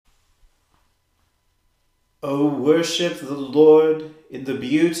O worship the Lord in the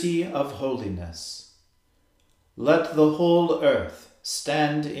beauty of holiness. Let the whole earth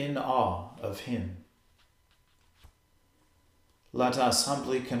stand in awe of him. Let us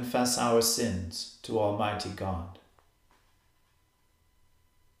humbly confess our sins to Almighty God.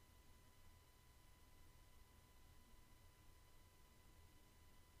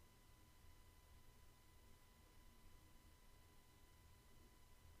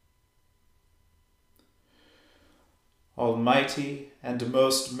 Almighty and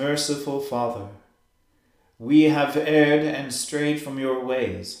most merciful Father, we have erred and strayed from your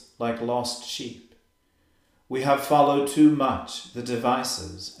ways like lost sheep. We have followed too much the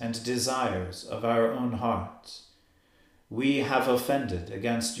devices and desires of our own hearts. We have offended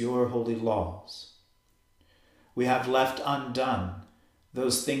against your holy laws. We have left undone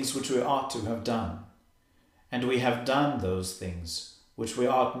those things which we ought to have done, and we have done those things which we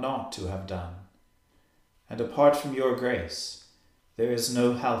ought not to have done. And apart from your grace, there is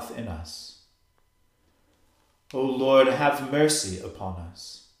no health in us. O Lord, have mercy upon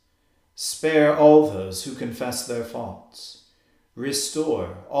us. Spare all those who confess their faults.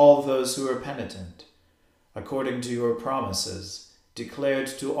 Restore all those who are penitent, according to your promises declared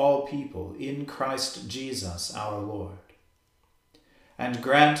to all people in Christ Jesus our Lord. And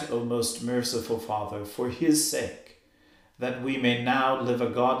grant, O most merciful Father, for his sake, that we may now live a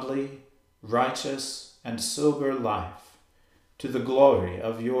godly, righteous, and sober life, to the glory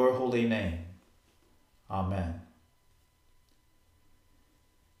of your holy name. Amen.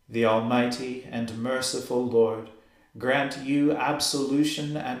 The Almighty and merciful Lord grant you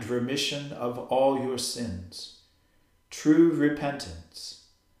absolution and remission of all your sins, true repentance,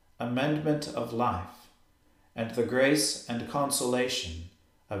 amendment of life, and the grace and consolation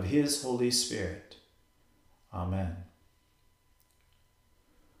of his Holy Spirit. Amen.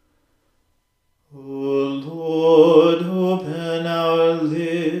 O Lord, open our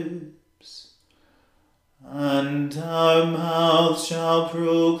lips, and our mouth shall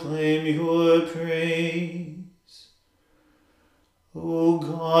proclaim your praise. O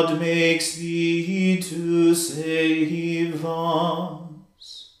God, make speed to save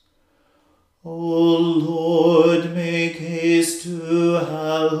us. O Lord, make haste to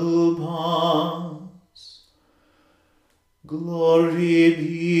help us. Glory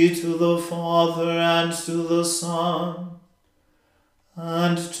be to the Father, and to the Son,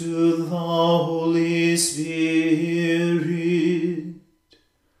 and to the Holy Spirit,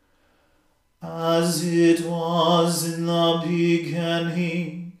 as it was in the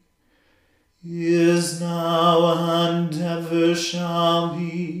beginning, is now, and ever shall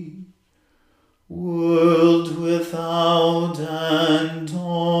be, world without end.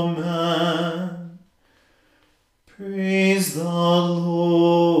 Amen. Praise the Lord.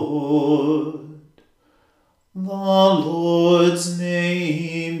 The Lord's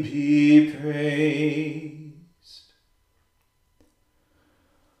name be praised.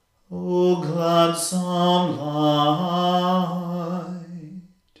 O gladsome light,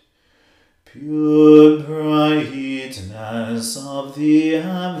 pure brightness of the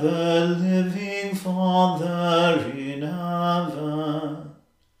ever-living Father in heaven,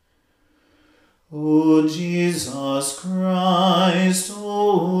 O Jesus Christ,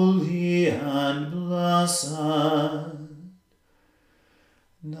 holy and blessed,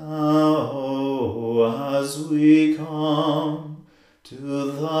 now as we come to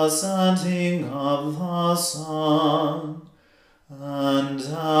the setting of the sun, and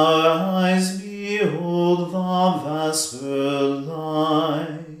our eyes behold the vesper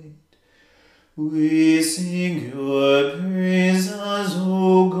light, we sing your praises,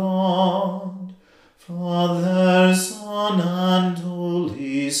 O God, Father, Son, and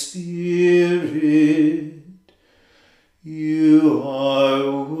Holy Spirit. You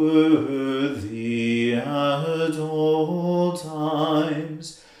are worthy at all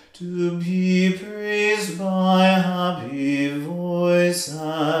times to be praised by happy voices.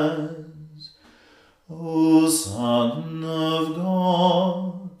 O Son of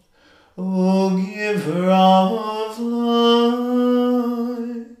God, O Giver of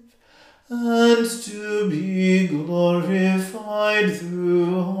life, and to be glorified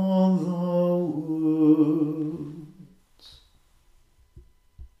through all the worlds.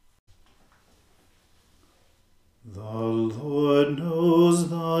 The Lord knows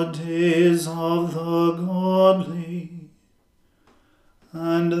the days of the godly,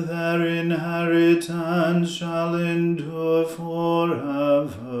 and their inheritance shall endure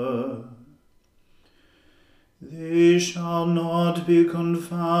forever. They shall not be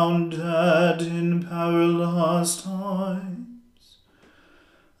confounded in perilous times,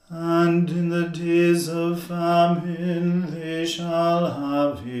 and in the days of famine they shall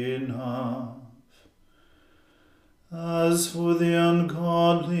have enough. As for the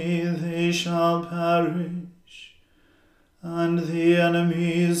ungodly, they shall perish, and the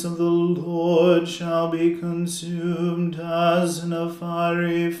enemies of the Lord shall be consumed as in a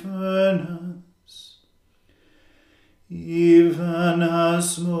fiery furnace. Even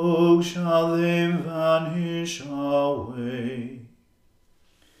as smoke shall they vanish away.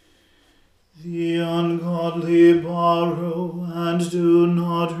 The ungodly borrow and do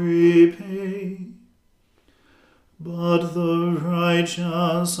not repay, but the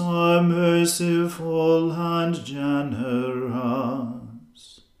righteous are merciful and generous.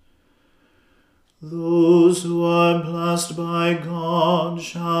 Those who are blessed by God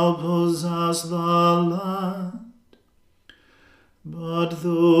shall possess the land, but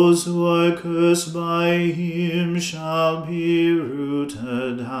those who are cursed by him shall be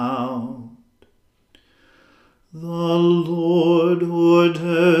rooted out. The Lord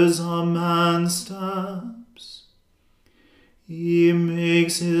orders a man's steps. He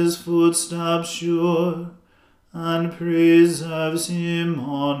makes his footsteps sure and preserves him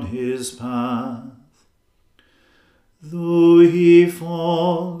on his path. Though he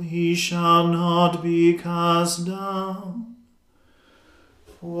fall, he shall not be cast down,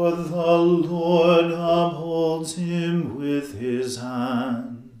 for the Lord upholds him with his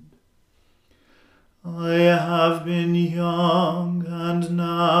hand. I have been young, and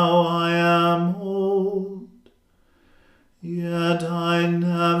now I am old, yet I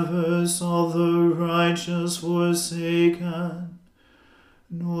never saw the righteous forsaken,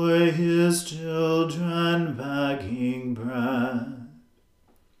 nor his children begging bread.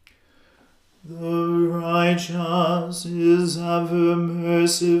 The righteous is ever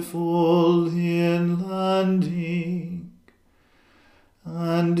merciful in lending,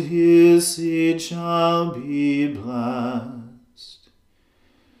 and his seed shall be blessed.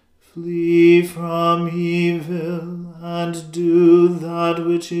 Flee from evil and do that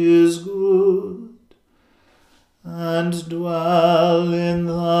which is good, and dwell in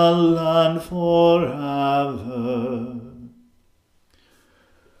the land forever.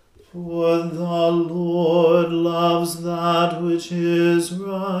 For the Lord loves that which is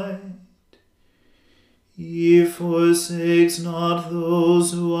right. He forsakes not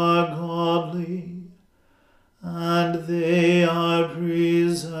those who are godly, and they are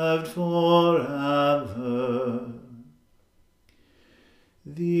preserved forever.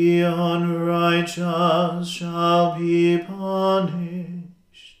 The unrighteous shall be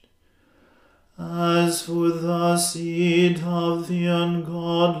punished. As for the seed of the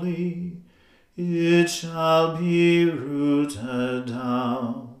ungodly, it shall be rooted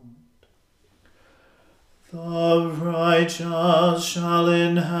out. The righteous shall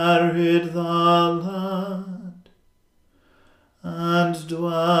inherit the land, and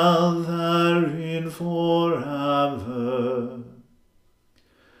dwell therein forever.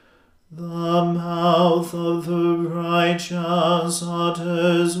 The mouth of the righteous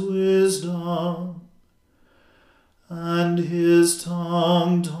utters wisdom, and his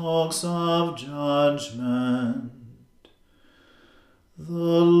tongue talks of judgment. The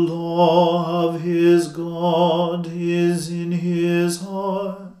law of his God is in his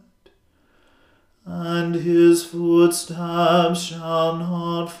heart, and his footsteps shall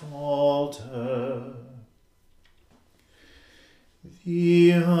not falter.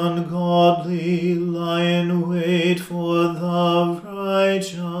 The ungodly lie in wait for the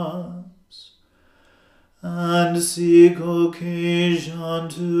righteous, and seek occasion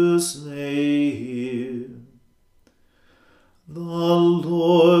to slay him. The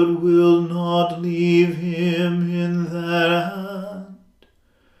Lord will not leave him in their hand,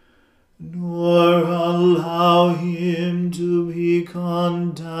 nor allow him to be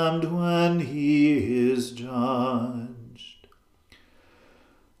condemned when he is judged.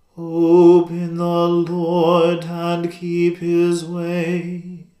 Hope in the Lord and keep his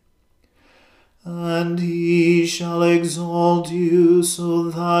way, and he shall exalt you so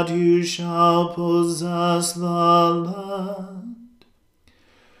that you shall possess the land.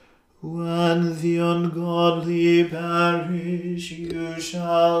 When the ungodly perish, you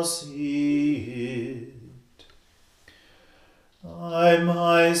shall see it. I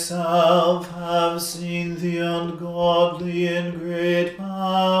myself have seen the ungodly in great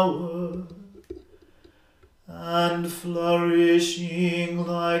power, and flourishing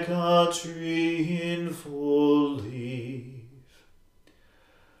like a tree in full leaf.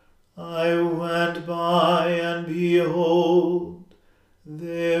 I went by, and behold,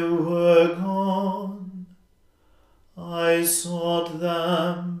 they were gone. I sought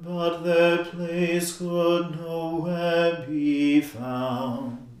them, but their place could nowhere be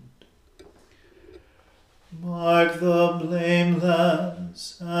found. Mark the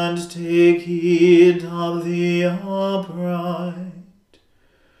blameless, and take heed of the upright,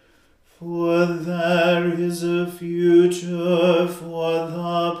 for there is a future for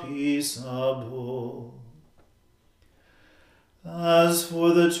the peaceable. As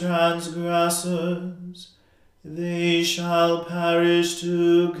for the transgressors, they shall perish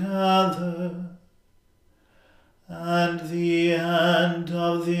together, and the end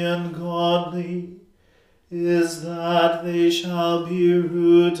of the ungodly is that they shall be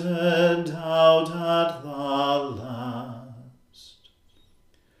rooted out at the last.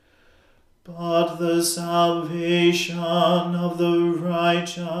 But the salvation of the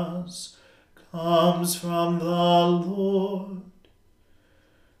righteous comes from the Lord,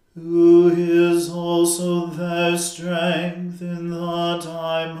 who is also their strength in the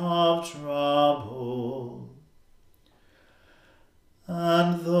time of trouble.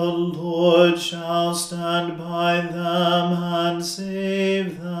 And the Lord shall stand by them and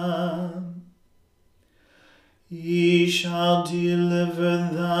save them. He shall deliver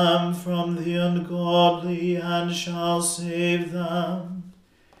them from the ungodly and shall save them,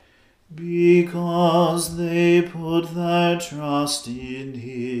 because they put their trust in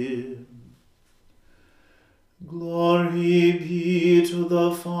him. Glory be to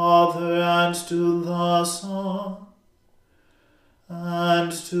the Father and to the Son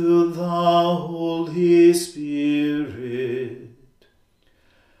and to the Holy Spirit,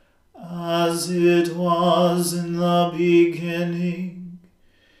 as it was in the beginning,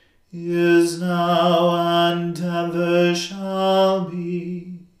 is now, and ever shall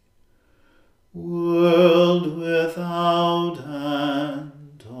be, world without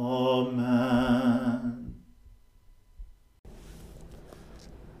end. Amen.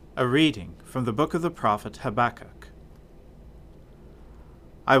 A reading from the book of the prophet Habakkuk.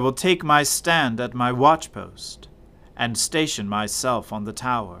 I will take my stand at my watchpost, and station myself on the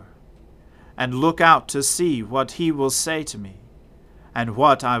tower, and look out to see what he will say to me, and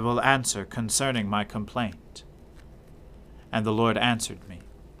what I will answer concerning my complaint. And the Lord answered me,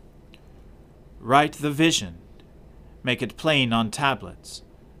 Write the vision, make it plain on tablets,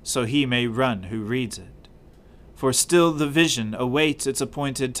 so he may run who reads it. For still the vision awaits its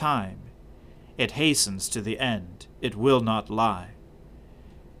appointed time. It hastens to the end, it will not lie.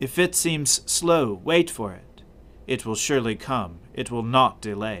 If it seems slow, wait for it. It will surely come, it will not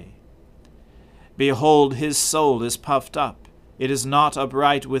delay. Behold, his soul is puffed up, it is not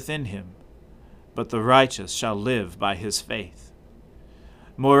upright within him, but the righteous shall live by his faith.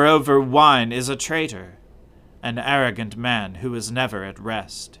 Moreover, wine is a traitor, an arrogant man who is never at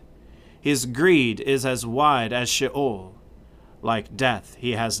rest. His greed is as wide as Sheol. Like death,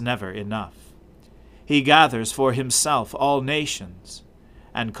 he has never enough. He gathers for himself all nations,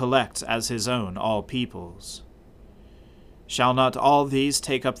 and collects as his own all peoples. Shall not all these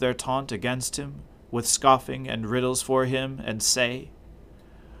take up their taunt against him, with scoffing and riddles for him, and say,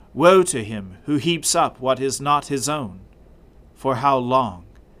 Woe to him who heaps up what is not his own, for how long,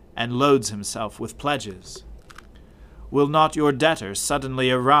 and loads himself with pledges? Will not your debtors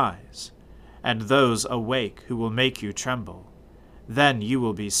suddenly arise, and those awake who will make you tremble? Then you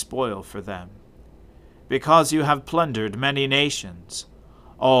will be spoil for them. Because you have plundered many nations,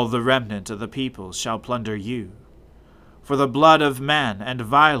 all the remnant of the peoples shall plunder you. For the blood of man and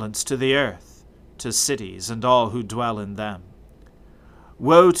violence to the earth, to cities and all who dwell in them.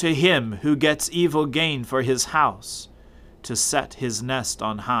 Woe to him who gets evil gain for his house, to set his nest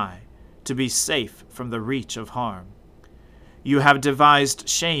on high, to be safe from the reach of harm. You have devised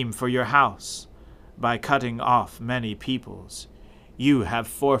shame for your house, by cutting off many peoples. You have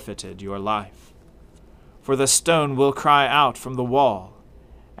forfeited your life. For the stone will cry out from the wall,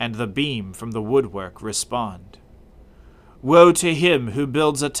 and the beam from the woodwork respond. Woe to him who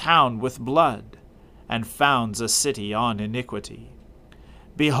builds a town with blood, and founds a city on iniquity.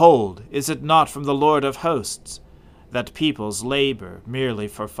 Behold, is it not from the Lord of hosts, that peoples labor merely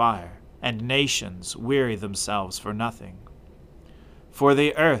for fire, and nations weary themselves for nothing? For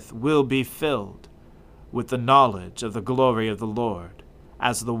the earth will be filled with the knowledge of the glory of the Lord,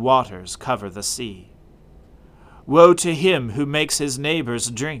 as the waters cover the sea. Woe to him who makes his neighbors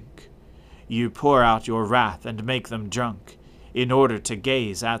drink. You pour out your wrath and make them drunk, in order to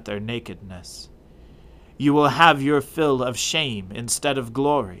gaze at their nakedness. You will have your fill of shame instead of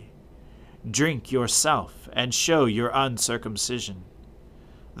glory. Drink yourself and show your uncircumcision.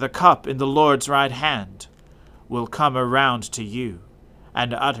 The cup in the Lord's right hand will come around to you,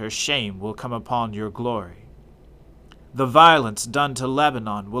 and utter shame will come upon your glory. The violence done to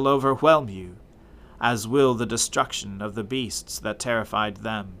Lebanon will overwhelm you, as will the destruction of the beasts that terrified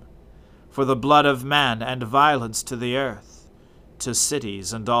them. For the blood of man and violence to the earth, to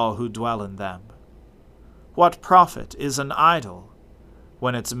cities and all who dwell in them. What profit is an idol,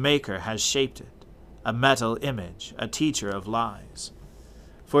 when its maker has shaped it, a metal image, a teacher of lies?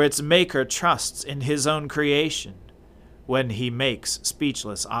 For its maker trusts in his own creation, when he makes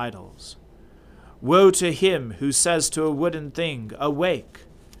speechless idols. Woe to him who says to a wooden thing, awake,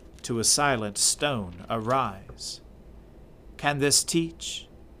 to a silent stone, arise. Can this teach?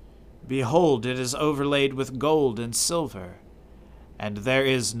 Behold, it is overlaid with gold and silver, and there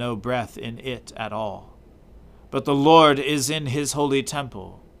is no breath in it at all. But the Lord is in his holy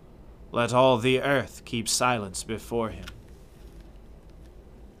temple. Let all the earth keep silence before him.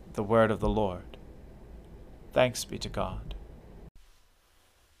 The word of the Lord. Thanks be to God.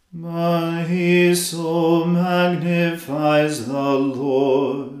 My soul magnifies the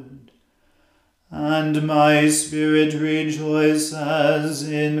Lord, and my spirit rejoices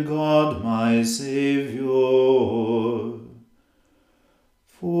in God my Saviour.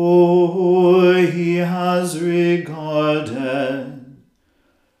 For he has regarded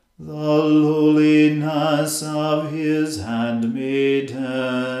the lowliness of his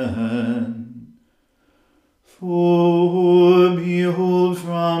handmaiden. For behold,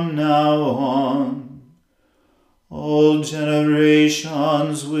 from now on, all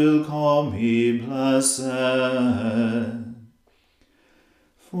generations will call me blessed.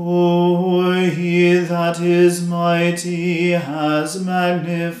 For he that is mighty has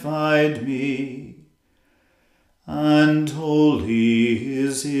magnified me, and holy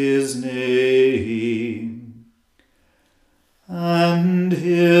is his name. And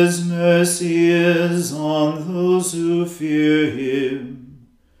his mercy is on those who fear him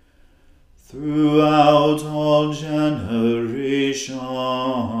throughout all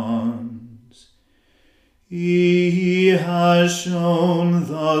generations. He has shown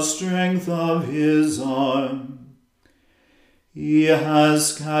the strength of his arm. He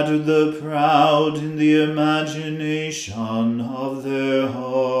has scattered the proud in the imagination of their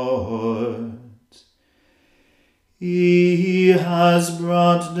hearts. He has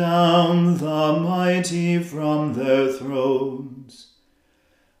brought down the mighty from their thrones,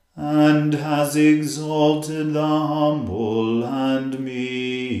 and has exalted the humble and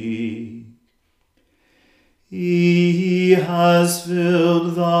meek. He has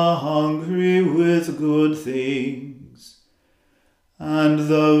filled the hungry with good things, and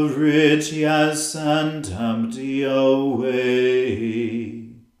the rich he has sent empty away.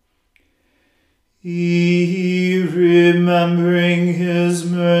 He, remembering his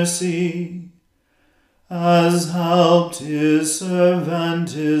mercy, has helped his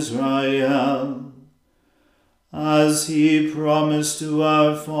servant Israel, as he promised to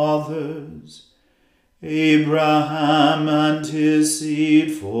our fathers, Abraham and his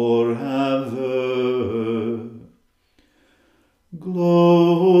seed forever.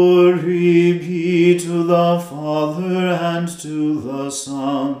 Glory be to the Father and to the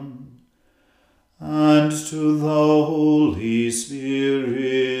Son and to the Holy Spirit,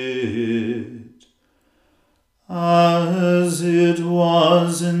 as it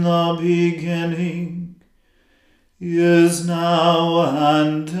was in the beginning, is now,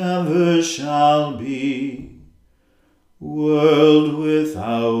 and ever shall be, world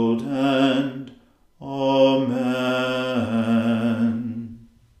without end. Amen.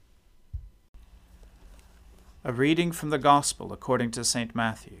 A reading from the Gospel according to St.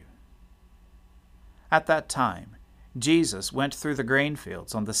 Matthew. At that time, Jesus went through the grain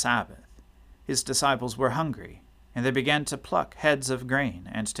fields on the Sabbath. His disciples were hungry, and they began to pluck heads of grain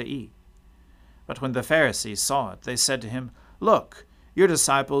and to eat. But when the Pharisees saw it, they said to him, Look, your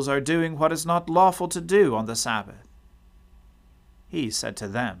disciples are doing what is not lawful to do on the Sabbath. He said to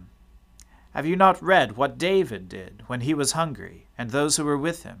them, Have you not read what David did when he was hungry, and those who were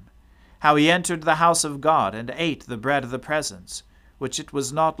with him, how he entered the house of God and ate the bread of the presence, which it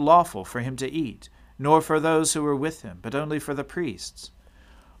was not lawful for him to eat, nor for those who were with him, but only for the priests?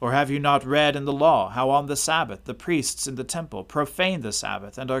 Or have you not read in the law how on the Sabbath the priests in the temple profane the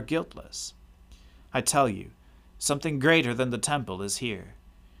Sabbath and are guiltless? I tell you, something greater than the temple is here.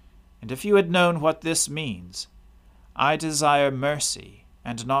 And if you had known what this means, I desire mercy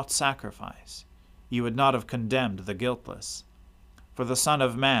and not sacrifice, you would not have condemned the guiltless. For the Son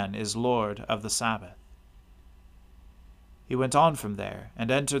of Man is Lord of the Sabbath. He went on from there and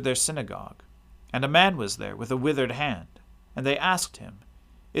entered their synagogue. And a man was there with a withered hand, and they asked him,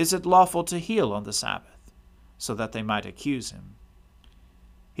 Is it lawful to heal on the Sabbath? So that they might accuse him.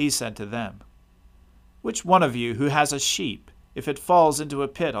 He said to them, Which one of you who has a sheep, if it falls into a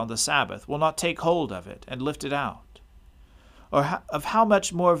pit on the Sabbath, will not take hold of it and lift it out? Or of how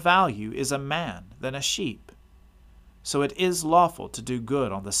much more value is a man than a sheep? So it is lawful to do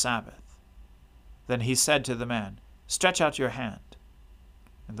good on the Sabbath. Then he said to the man, Stretch out your hand.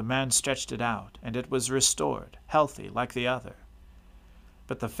 And the man stretched it out, and it was restored, healthy like the other.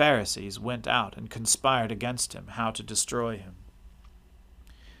 But the Pharisees went out and conspired against him how to destroy him.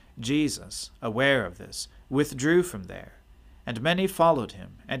 Jesus, aware of this, withdrew from there, and many followed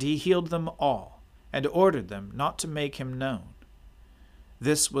him, and he healed them all, and ordered them not to make him known.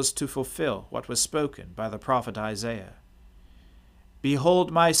 This was to fulfill what was spoken by the prophet Isaiah.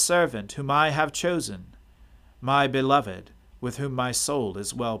 Behold my servant whom I have chosen, my beloved, with whom my soul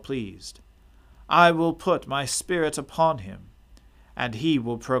is well pleased. I will put my spirit upon him, and he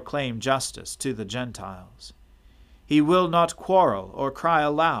will proclaim justice to the Gentiles. He will not quarrel or cry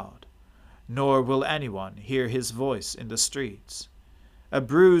aloud, nor will anyone hear his voice in the streets. A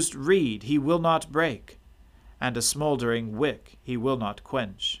bruised reed he will not break, and a smoldering wick he will not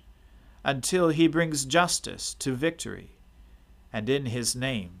quench, until he brings justice to victory, and in his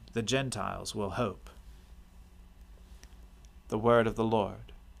name the Gentiles will hope. The word of the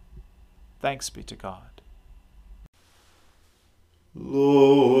Lord. Thanks be to God.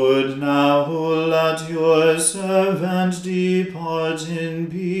 Lord, now let your servant depart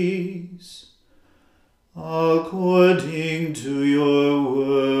in peace, according to your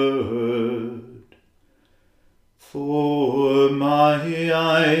word. For my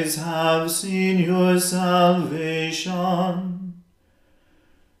eyes have seen your salvation,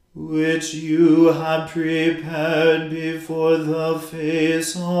 which you have prepared before the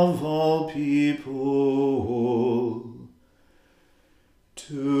face of all people,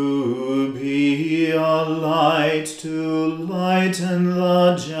 to be a light to lighten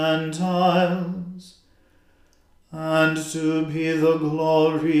the Gentiles, and to be the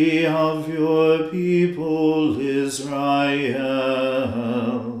glory of your people Israel.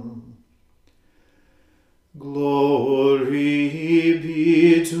 Glory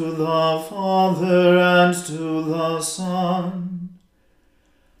be to the Father and to the Son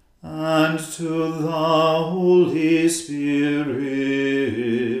and to the Holy Spirit,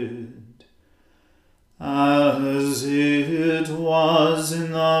 as it was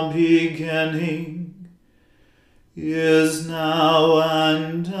in the beginning, is now,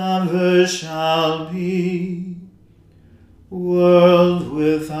 and ever shall be, world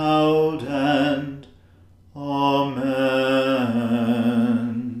without end. Amen.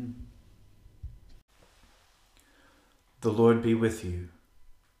 The Lord be with you.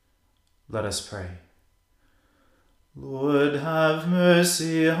 Let us pray. Lord, have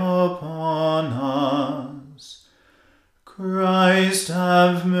mercy upon us. Christ,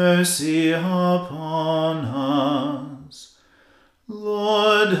 have mercy upon us.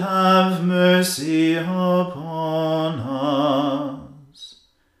 Lord, have mercy upon us.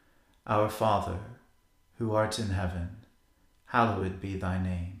 Our Father, who art in heaven, hallowed be thy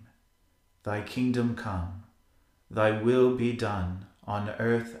name. Thy kingdom come, thy will be done on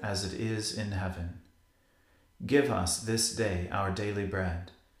earth as it is in heaven. Give us this day our daily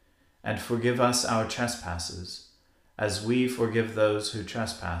bread, and forgive us our trespasses, as we forgive those who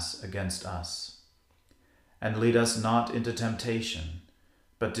trespass against us. And lead us not into temptation,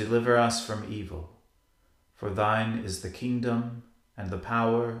 but deliver us from evil. For thine is the kingdom, and the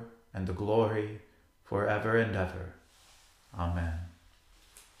power, and the glory, forever and ever. Amen.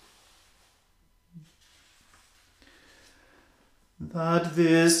 That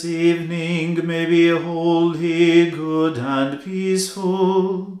this evening may be wholly good and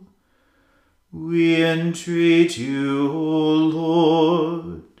peaceful, we entreat you, O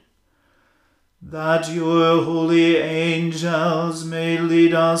Lord, that your holy angels may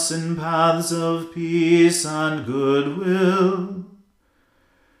lead us in paths of peace and goodwill.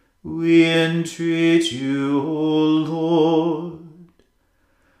 We entreat you, O Lord,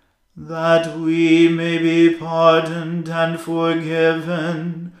 that we may be pardoned and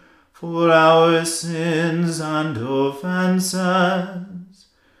forgiven for our sins and offenses.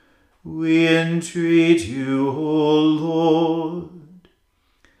 We entreat you, O Lord,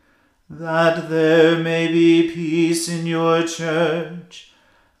 that there may be peace in your church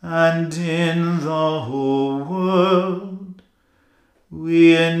and in the whole world.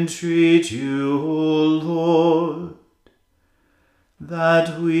 We entreat you, O Lord,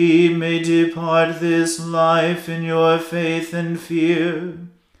 that we may depart this life in your faith and fear,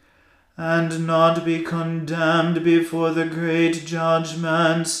 and not be condemned before the great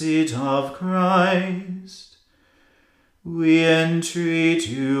judgment seat of Christ. We entreat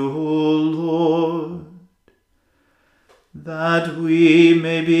you, O Lord, that we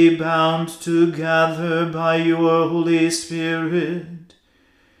may be bound together by your Holy Spirit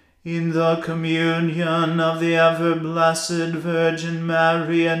in the communion of the ever-blessed Virgin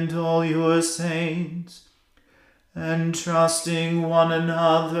Mary and all your saints, entrusting one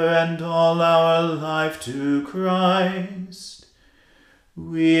another and all our life to Christ,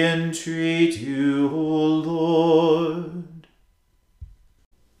 we entreat you, O Lord.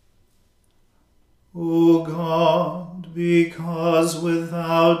 O God, because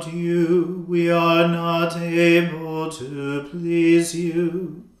without you we are not able to please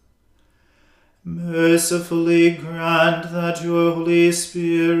you, mercifully grant that your Holy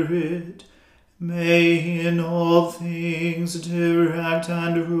Spirit may in all things direct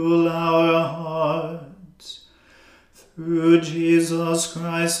and rule our hearts, through Jesus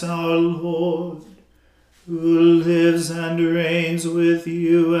Christ our Lord, who lives and reigns with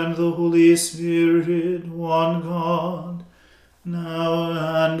you and the Holy Spirit, one God,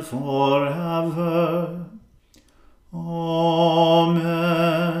 now and forever. Amen.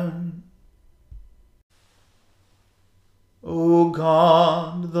 O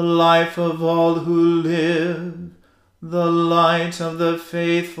God, the life of all who live, the light of the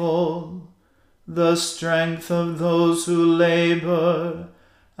faithful, the strength of those who labor,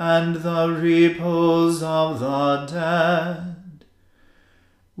 and the repose of the dead,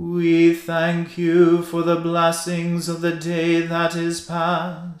 we thank you for the blessings of the day that is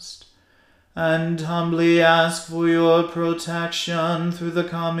past, and humbly ask for your protection through the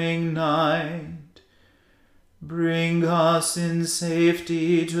coming night. Bring us in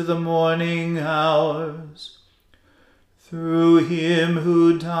safety to the morning hours. Through him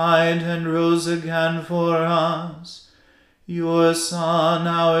who died and rose again for us, your Son,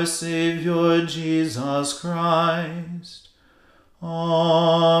 our Saviour, Jesus Christ.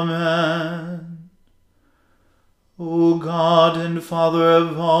 Amen. O God and Father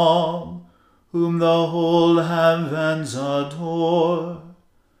of all, whom the whole heavens adore,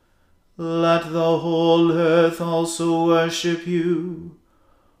 let the whole earth also worship you,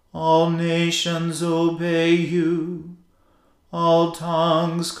 all nations obey you, all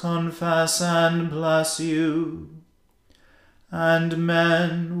tongues confess and bless you, and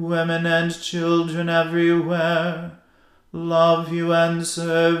men, women, and children everywhere love you and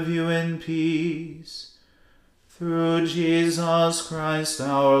serve you in peace. Through Jesus Christ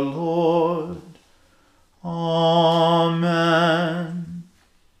our Lord. Amen.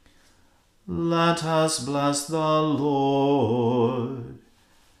 Let us bless the Lord.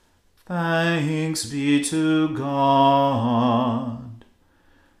 Thanks be to God.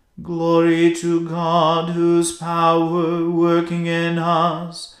 Glory to God, whose power, working in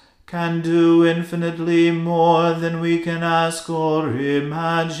us, can do infinitely more than we can ask or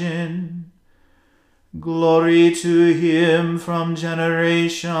imagine. Glory to him from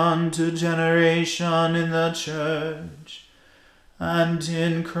generation to generation in the Church, and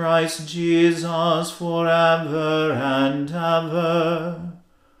in Christ Jesus forever and ever.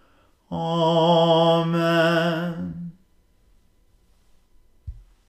 Amen.